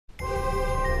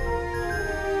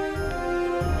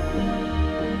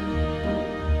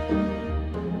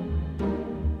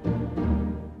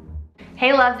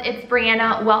Hey loves, it's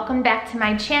Brianna. Welcome back to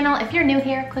my channel. If you're new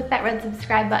here, click that red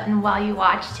subscribe button while you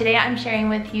watch. Today I'm sharing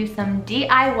with you some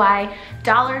DIY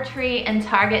Dollar Tree and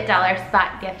Target dollar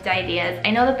spot gift ideas.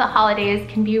 I know that the holidays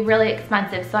can be really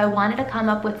expensive, so I wanted to come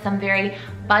up with some very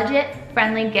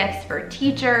budget-friendly gifts for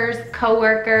teachers,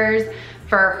 co-workers,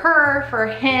 for her, for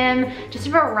him, just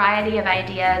a variety of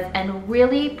ideas and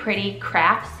really pretty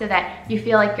crafts so that you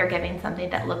feel like you're giving something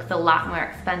that looks a lot more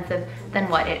expensive than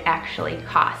what it actually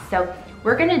costs. So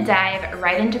we're gonna dive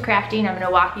right into crafting. I'm gonna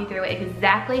walk you through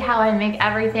exactly how I make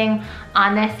everything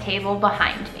on this table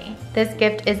behind me. This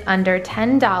gift is under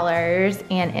 $10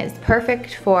 and is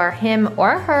perfect for him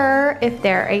or her if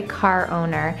they're a car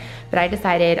owner. But I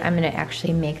decided I'm gonna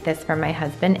actually make this for my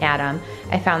husband, Adam.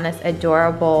 I found this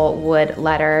adorable wood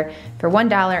letter for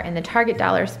 $1 in the Target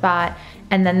dollar spot.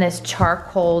 And then this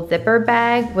charcoal zipper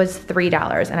bag was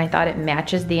 $3. And I thought it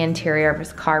matches the interior of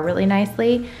his car really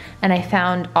nicely. And I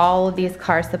found all of these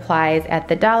car supplies at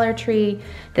the Dollar Tree.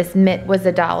 This mitt was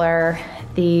 $1.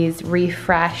 These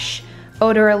Refresh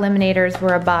odor eliminators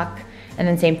were $1. And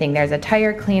then same thing, there's a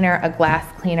tire cleaner, a glass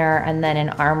cleaner, and then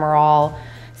an Armor All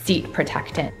seat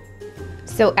protectant.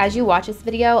 So as you watch this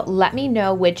video, let me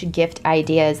know which gift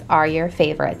ideas are your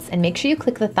favorites, and make sure you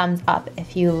click the thumbs up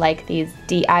if you like these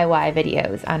DIY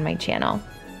videos on my channel.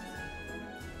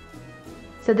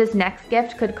 So this next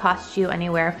gift could cost you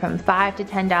anywhere from $5 to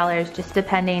 $10, just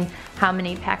depending how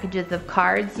many packages of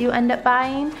cards you end up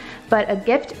buying. But a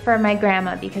gift for my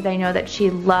grandma, because I know that she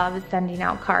loves sending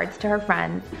out cards to her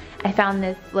friends. I found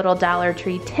this little Dollar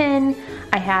Tree tin.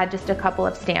 I had just a couple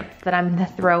of stamps that I'm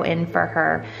gonna throw in for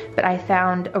her. But I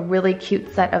found a really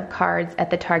cute set of cards at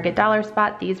the Target dollar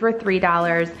spot. These were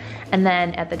 $3. And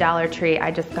then at the Dollar Tree, I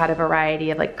just got a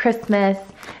variety of like Christmas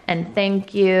and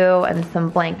thank you and some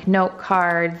blank note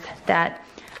cards that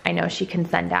I know she can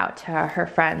send out to her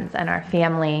friends and our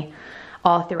family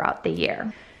all throughout the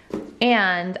year.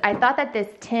 And I thought that this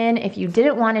tin, if you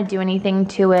didn't want to do anything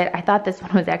to it, I thought this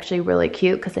one was actually really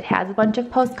cute because it has a bunch of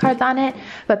postcards on it.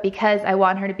 But because I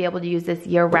want her to be able to use this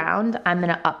year round, I'm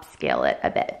going to upscale it a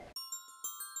bit.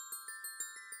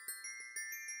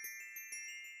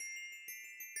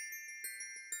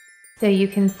 So you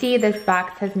can see this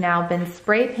box has now been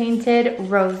spray painted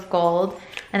rose gold,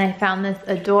 and I found this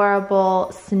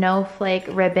adorable snowflake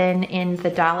ribbon in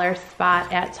the dollar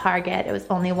spot at Target. It was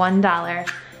only $1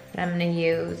 that I'm gonna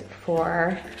use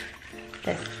for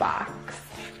this box.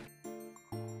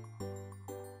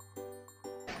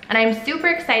 And I'm super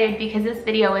excited because this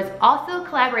video is also a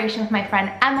collaboration with my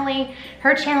friend Emily.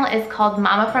 Her channel is called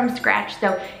Mama from Scratch.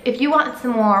 So if you want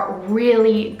some more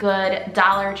really good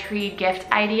Dollar Tree gift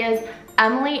ideas,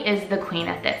 Emily is the queen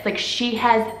at this. Like, she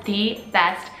has the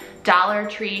best Dollar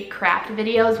Tree craft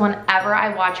videos. Whenever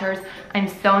I watch hers, I'm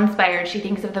so inspired. She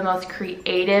thinks of the most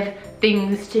creative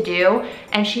things to do,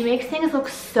 and she makes things look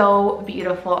so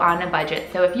beautiful on a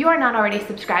budget. So if you are not already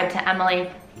subscribed to Emily,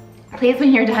 please,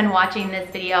 when you're done watching this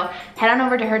video, head on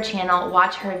over to her channel,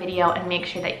 watch her video, and make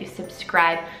sure that you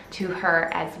subscribe to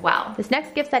her as well. This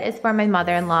next gift set is for my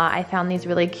mother-in-law. I found these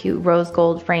really cute rose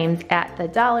gold frames at the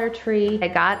Dollar Tree. I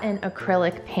got an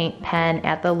acrylic paint pen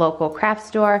at the local craft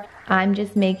store. I'm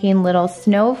just making little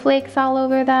snowflakes all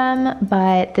over them,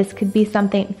 but this could be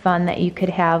something fun that you could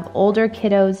have older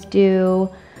kiddos do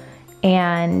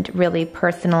and really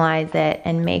personalize it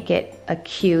and make it a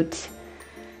cute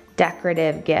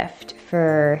decorative gift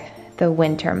for the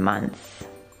winter months.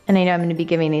 And I know I'm going to be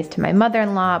giving these to my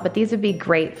mother-in-law, but these would be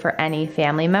great for any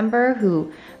family member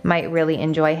who might really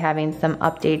enjoy having some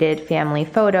updated family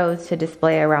photos to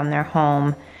display around their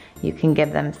home. You can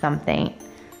give them something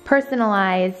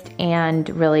personalized and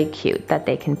really cute that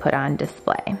they can put on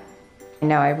display. I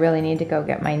know I really need to go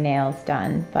get my nails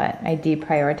done, but I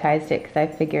deprioritized it because I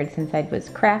figured since I was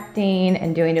crafting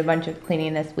and doing a bunch of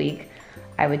cleaning this week,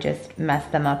 I would just mess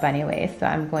them up anyway. So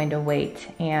I'm going to wait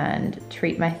and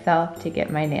treat myself to get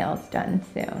my nails done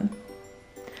soon.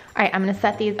 All right, I'm gonna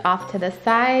set these off to the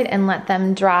side and let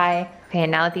them dry. Okay,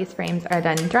 and now that these frames are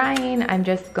done drying, I'm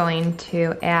just going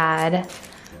to add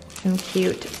some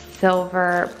cute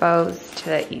silver bows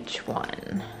to each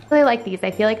one. I really like these.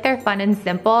 I feel like they're fun and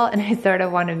simple, and I sort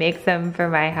of want to make some for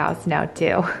my house now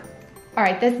too. All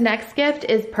right, this next gift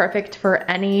is perfect for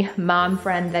any mom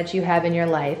friend that you have in your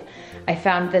life. I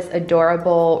found this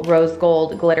adorable rose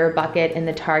gold glitter bucket in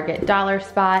the Target dollar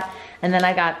spot, and then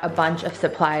I got a bunch of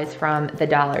supplies from the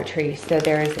Dollar Tree. So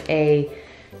there's a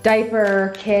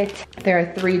diaper kit. There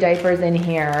are 3 diapers in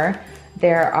here.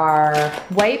 There are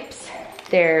wipes.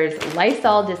 There's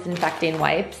Lysol disinfecting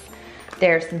wipes.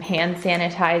 There's some hand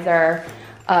sanitizer,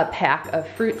 a pack of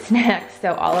fruit snacks.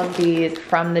 So all of these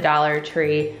from the Dollar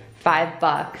Tree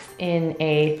 $5 in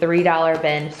a $3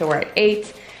 bin, so we're at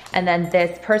 $8. And then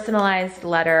this personalized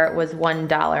letter was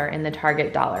 $1 in the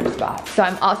Target dollar spot. So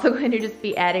I'm also going to just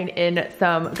be adding in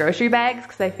some grocery bags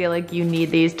because I feel like you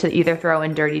need these to either throw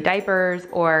in dirty diapers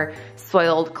or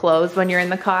soiled clothes when you're in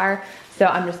the car. So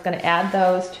I'm just gonna add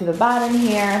those to the bottom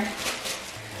here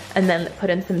and then put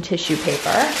in some tissue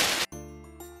paper.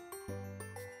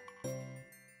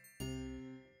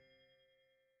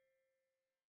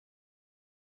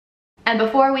 And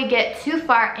before we get too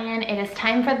far in, it is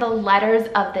time for the letters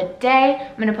of the day.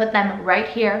 I'm gonna put them right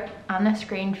here on the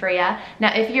screen for you.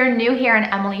 Now, if you're new here and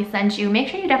Emily sent you, make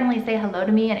sure you definitely say hello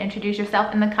to me and introduce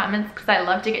yourself in the comments because I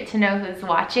love to get to know who's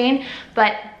watching.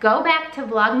 But go back to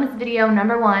Vlogmas video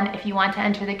number 1 if you want to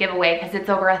enter the giveaway because it's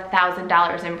over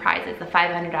 $1,000 in prizes. A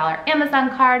 $500 Amazon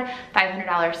card,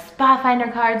 $500 Spa Finder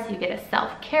card, so you get a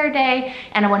self-care day,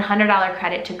 and a $100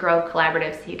 credit to Grow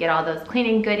Collaborative, so you get all those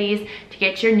cleaning goodies to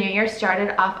get your new year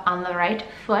started off on the right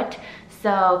foot.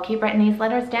 So keep writing these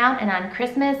letters down, and on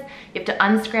Christmas, you have to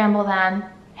unscramble them,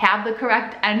 have the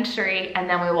correct entry, and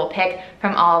then we will pick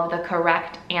from all of the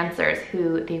correct answers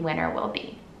who the winner will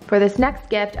be. For this next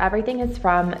gift, everything is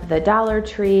from the Dollar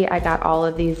Tree. I got all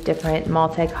of these different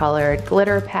multicolored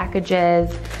glitter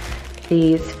packages,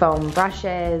 these foam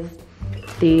brushes,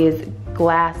 these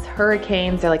glass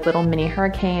hurricanes, they're like little mini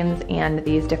hurricanes, and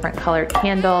these different colored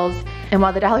candles. And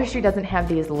while the Dollar Tree doesn't have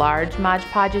these large Mod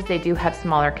Podges, they do have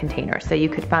smaller containers. So you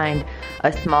could find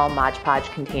a small Mod Podge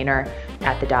container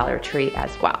at the Dollar Tree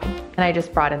as well. And I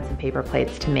just brought in some paper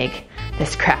plates to make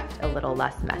this craft a little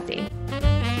less messy.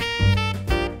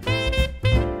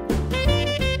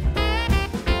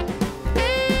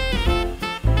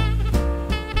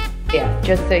 Yeah,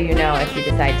 just so you know, if you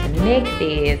decide to make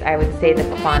these, I would say the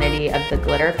quantity of the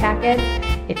glitter packets,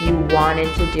 if you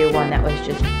wanted to do one that was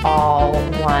just all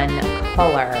one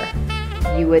color,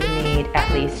 you would need at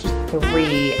least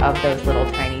 3 of those little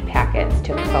tiny packets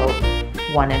to coat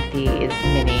one of these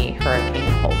mini hurricane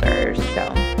holders.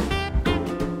 So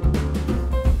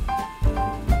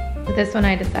with this one,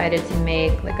 I decided to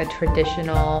make like a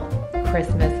traditional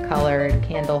Christmas colored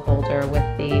candle holder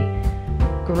with the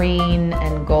green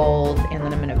and gold, and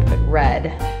then I'm gonna put red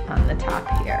on the top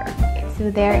here. So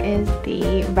there is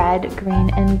the red, green,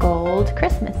 and gold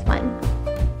Christmas one.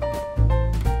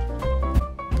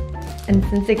 And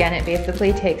since again, it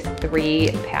basically takes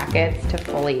 3 packets to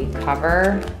fully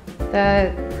cover the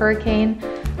hurricane,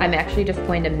 I'm actually just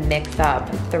going to mix up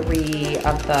 3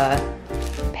 of the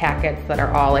packets that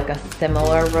are all like a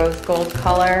similar rose gold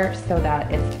color so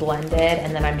that it's blended,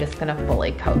 and then I'm just gonna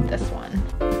fully coat this one.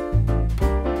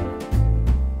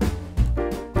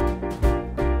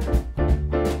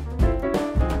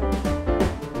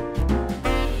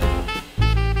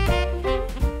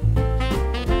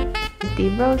 The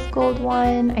rose gold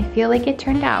one, I feel like it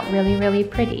turned out really, really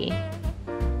pretty.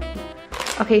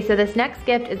 Okay, so this next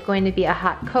gift is going to be a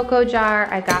hot cocoa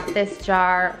jar. I got this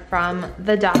jar from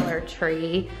the Dollar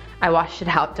Tree. I washed it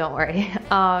out, don't worry.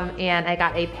 And I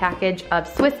got a package of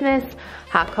Swiss Miss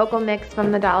hot cocoa mix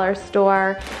from the dollar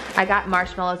store. I got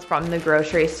marshmallows from the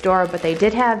grocery store, but they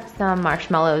did have some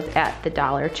marshmallows at the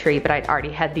Dollar Tree, but I'd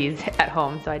already had these at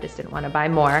home, so I just didn't want to buy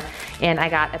more. And I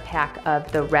got a pack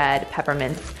of the red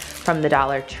peppermints from the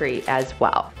Dollar Tree as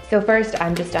well. So first,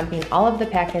 I'm just dumping all of the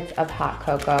packets of hot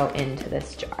cocoa into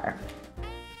this jar.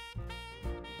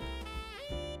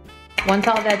 Once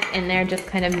all that's in there, just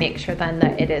kind of make sure then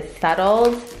that it is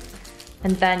settled,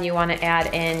 and then you want to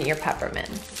add in your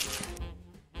peppermints.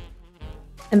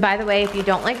 And by the way, if you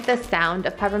don't like the sound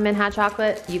of peppermint hot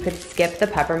chocolate, you could skip the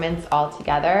peppermints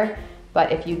altogether.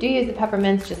 But if you do use the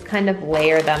peppermints, just kind of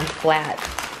layer them flat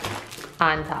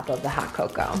on top of the hot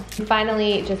cocoa. And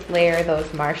finally, just layer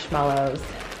those marshmallows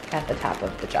at the top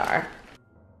of the jar.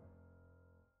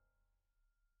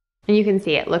 And you can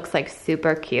see it looks like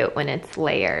super cute when it's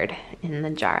layered in the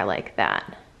jar like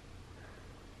that.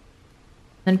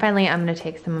 And finally, I'm gonna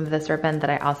take some of this ribbon that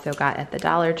I also got at the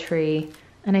Dollar Tree,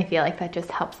 and I feel like that just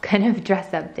helps kind of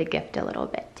dress up the gift a little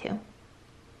bit too.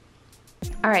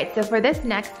 All right, so for this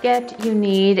next gift, you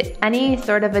need any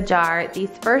sort of a jar. These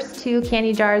first 2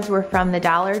 candy jars were from the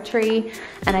Dollar Tree,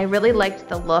 and I really liked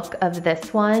the look of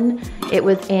this one. It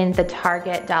was in the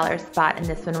Target dollar spot, and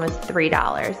this one was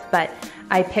 $3, but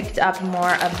I picked up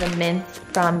more of the mints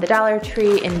from the Dollar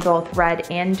Tree in both red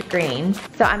and green.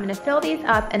 So I'm gonna fill these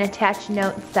up and attach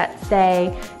notes that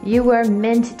say, you were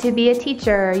meant to be a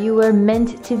teacher, you were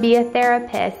meant to be a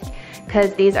therapist,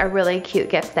 because these are really cute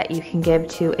gifts that you can give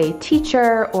to a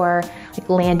teacher or like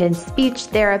Landon's speech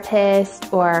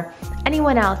therapist or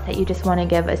anyone else that you just want to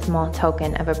give a small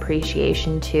token of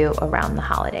appreciation to around the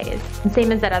holidays. And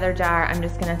same as that other jar, I'm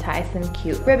just gonna tie some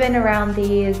cute ribbon around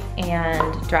these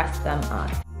and dress them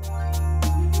up.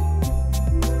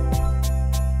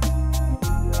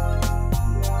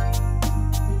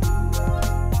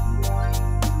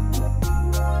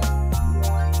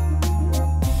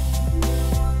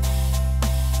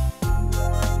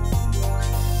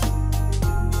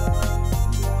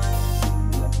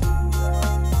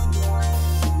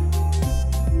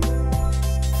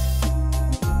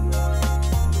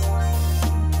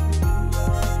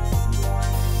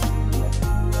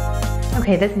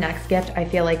 Okay, this next gift I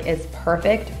feel like is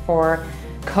perfect for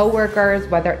coworkers,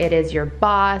 whether it is your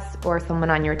boss or someone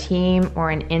on your team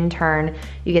or an intern.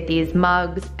 You get these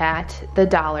mugs at the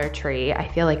Dollar Tree. I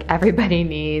feel like everybody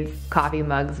needs coffee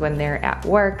mugs when they're at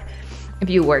work, if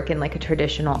you work in like a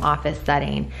traditional office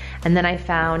setting. And then I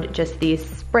found just these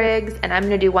sprigs, and I'm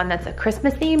gonna do one that's a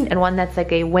Christmas themed and one that's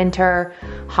like a winter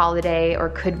holiday or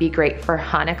could be great for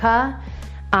Hanukkah.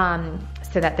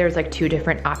 So that there's like two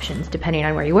different options depending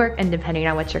on where you work and depending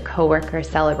on what your coworkers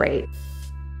celebrate.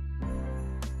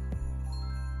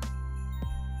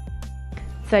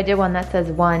 So I did one that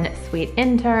says one sweet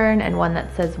intern and one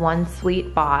that says one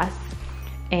sweet boss.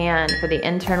 And for the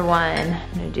intern one,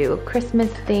 I'm gonna do a Christmas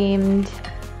themed.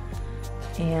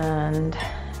 And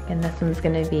again, this one's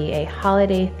gonna be a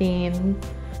holiday themed.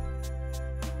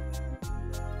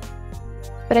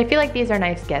 But I feel like these are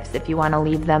nice gifts if you want to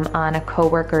leave them on a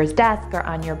coworker's desk or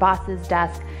on your boss's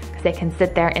desk, because they can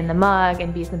sit there in the mug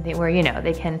and be something where, you know,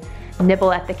 they can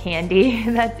nibble at the candy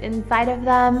that's inside of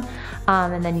them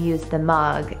and then use the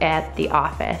mug at the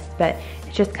office. But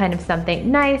it's just kind of something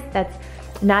nice that's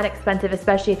not expensive,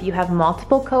 especially if you have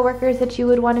multiple coworkers that you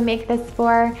would want to make this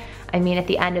for. I mean, at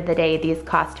the end of the day, these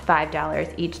cost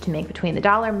 $5 each to make between the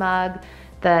dollar mug,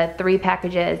 the 3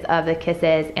 packages of the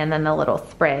kisses, and then the little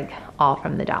sprig, all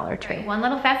from the Dollar Tree. Right, one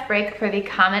little fast break for the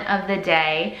comment of the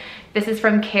day. This is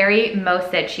from Carrie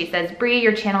Mosid. She says, Bree,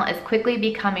 your channel is quickly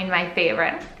becoming my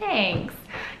favorite. Thanks.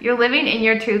 You're living in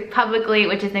your truth publicly,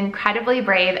 which is incredibly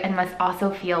brave and must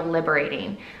also feel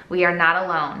liberating. We are not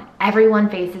alone. Everyone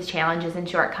faces challenges and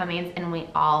shortcomings, and we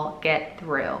all get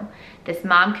through. This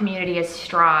mom community is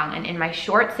strong, and in my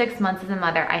short 6 months as a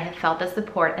mother, I have felt the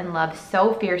support and love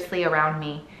so fiercely around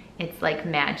me. It's like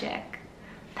magic.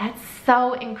 That's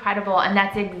so incredible, and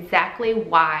that's exactly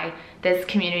why this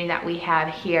community that we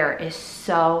have here is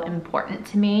so important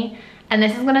to me. And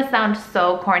this is gonna sound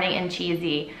so corny and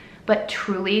cheesy, but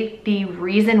truly the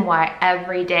reason why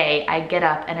every day I get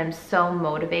up and I'm so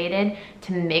motivated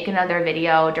to make another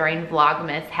video during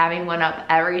Vlogmas, having one up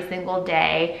every single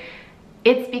day,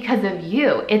 it's because of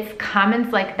you. It's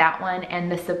comments like that one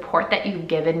and the support that you've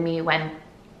given me when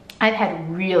I've had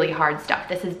really hard stuff.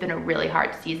 This has been a really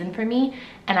hard season for me,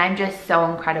 and I'm just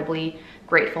so incredibly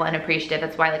grateful and appreciative.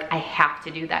 That's why like I have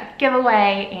to do that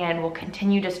giveaway, and we'll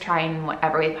continue just trying in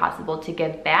whatever way possible to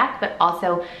give back, but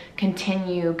also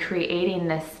continue creating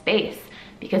this space,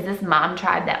 because this mom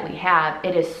tribe that we have,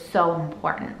 it is so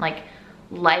important. Like,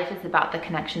 life is about the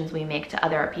connections we make to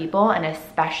other people, and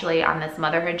especially on this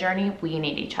motherhood journey, we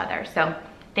need each other. So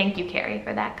thank you, Carrie,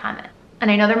 for that comment. And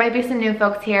I know there might be some new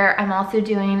folks here. I'm also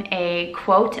doing a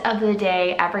quote of the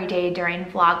day every day during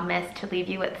Vlogmas to leave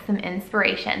you with some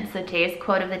inspiration. So today's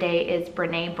quote of the day is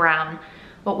Brené Brown.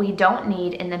 What we don't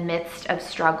need in the midst of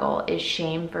struggle is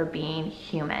shame for being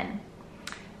human.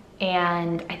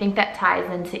 And I think that ties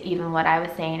into even what I was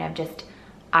saying of just,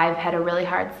 I've had a really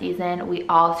hard season. We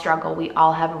all struggle. We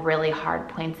all have really hard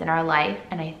points in our life.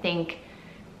 And I think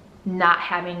not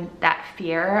having that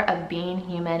fear of being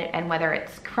human, and whether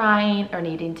it's crying or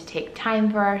needing to take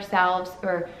time for ourselves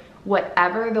or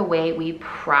whatever the way we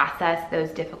process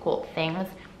those difficult things,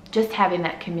 just having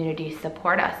that community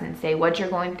support us and say what you're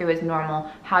going through is normal,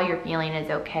 how you're feeling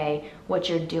is okay, what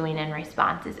you're doing in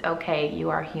response is okay, you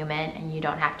are human and you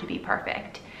don't have to be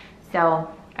perfect. So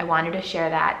I wanted to share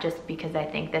that just because I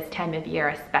think this time of year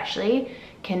especially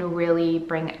can really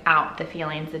bring out the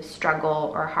feelings of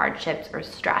struggle or hardships or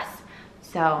stress.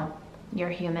 So you're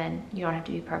human, you don't have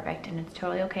to be perfect, and it's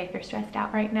totally okay if you're stressed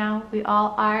out right now. We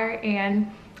all are,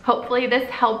 and hopefully this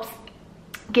helps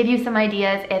give you some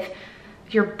ideas if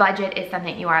your budget is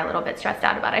something you are a little bit stressed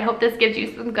out about. I hope this gives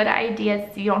you some good ideas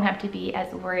so you don't have to be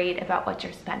as worried about what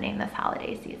you're spending this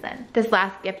holiday season. This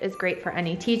last gift is great for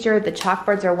any teacher. The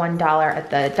chalkboards are $1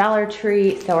 at the Dollar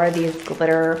Tree. So are these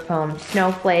glitter foam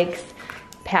snowflakes,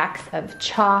 packs of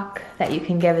chalk that you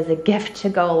can give as a gift to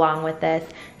go along with this.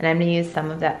 And I'm gonna use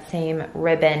some of that same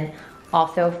ribbon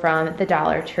also from the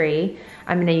Dollar Tree.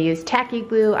 I'm gonna use tacky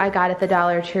glue I got at the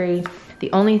Dollar Tree.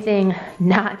 The only thing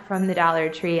not from the Dollar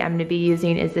Tree I'm gonna be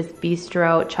using is this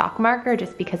Bistro chalk marker,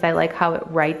 just because I like how it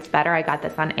writes better. I got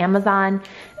this on Amazon.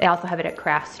 They also have it at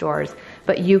craft stores,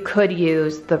 but you could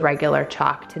use the regular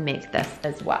chalk to make this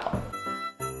as well.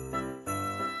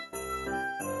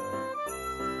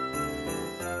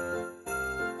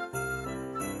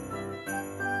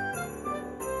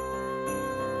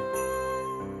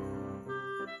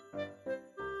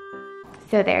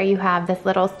 So there you have this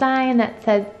little sign that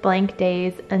says blank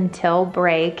days until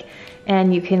break,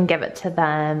 and you can give it to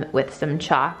them with some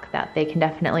chalk that they can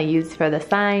definitely use for the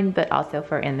sign, but also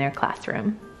for in their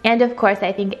classroom. And of course,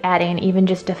 I think adding even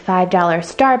just a $5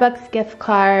 Starbucks gift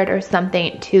card or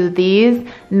something to these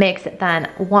makes it then,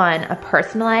 one, a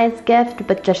personalized gift,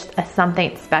 but just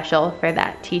something special for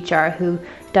that teacher who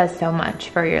does so much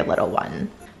for your little one.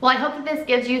 Well, I hope that this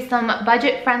gives you some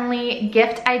budget-friendly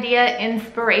gift idea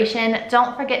inspiration.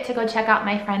 Don't forget to go check out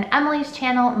my friend Emily's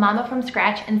channel, Mama from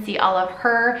Scratch, and see all of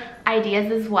her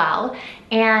ideas as well.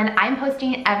 And I'm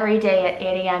posting every day at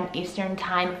 8 a.m. Eastern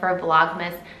time for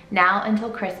Vlogmas now until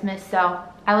Christmas. So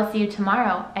I will see you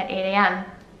tomorrow at 8 a.m.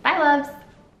 Bye, loves.